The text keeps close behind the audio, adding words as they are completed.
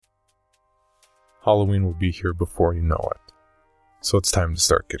Halloween will be here before you know it, so it's time to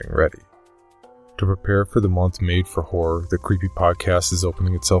start getting ready. To prepare for the month made for horror, the Creepy Podcast is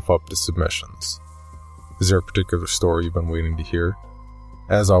opening itself up to submissions. Is there a particular story you've been waiting to hear?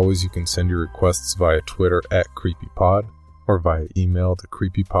 As always, you can send your requests via Twitter at CreepyPod or via email to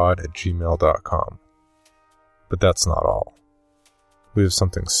creepypod@gmail.com. But that's not all. We have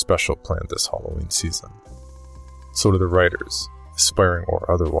something special planned this Halloween season. So do the writers, aspiring or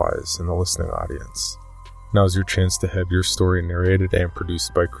otherwise, in the listening audience. Now's your chance to have your story narrated and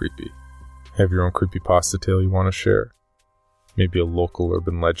produced by Creepy. Have your own creepypasta tale you want to share? Maybe a local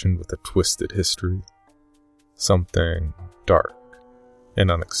urban legend with a twisted history? Something dark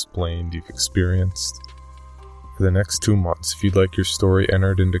and unexplained you've experienced? For the next 2 months, if you'd like your story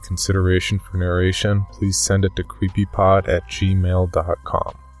entered into consideration for narration, please send it to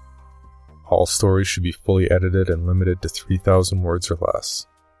creepypod@gmail.com. All stories should be fully edited and limited to 3,000 words or less.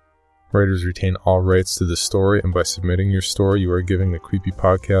 Writers retain all rights to the story, and by submitting your story, you are giving the Creepy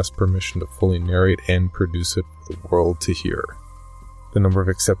Podcast permission to fully narrate and produce it for the world to hear. The number of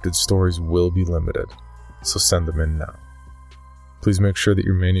accepted stories will be limited, so send them in now. Please make sure that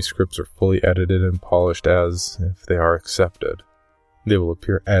your manuscripts are fully edited and polished as, if they are accepted, they will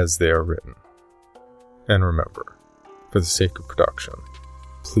appear as they are written. And remember, for the sake of production,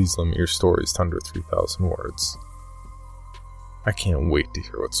 please limit your stories to under 3,000 words. I can't wait to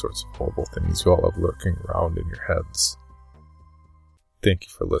hear what sorts of horrible things you all have lurking around in your heads. Thank you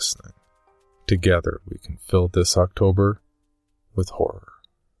for listening. Together we can fill this October with horror.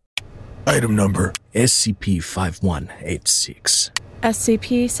 Item number SCP-5186.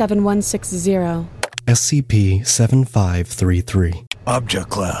 SCP-7160. SCP-7533. Object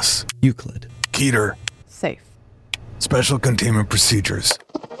Class Euclid. Keter. Safe. Special Containment Procedures.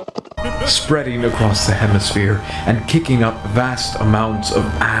 Spreading across the hemisphere and kicking up vast amounts of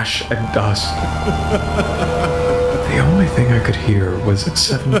ash and dust. The only thing I could hear was at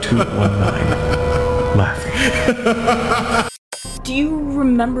 7219 laughing. Do you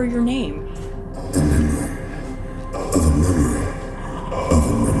remember your name?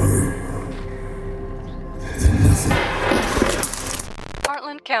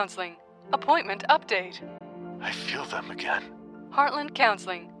 Heartland Counseling. Appointment update. I feel them again. Heartland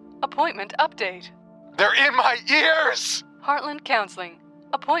Counseling. Appointment update. They're in my ears! Heartland Counseling.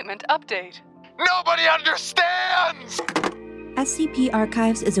 Appointment update. Nobody understands! SCP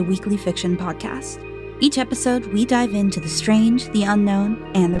Archives is a weekly fiction podcast. Each episode, we dive into the strange, the unknown,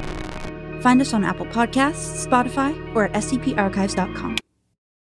 and the... Find us on Apple Podcasts, Spotify, or at scparchives.com.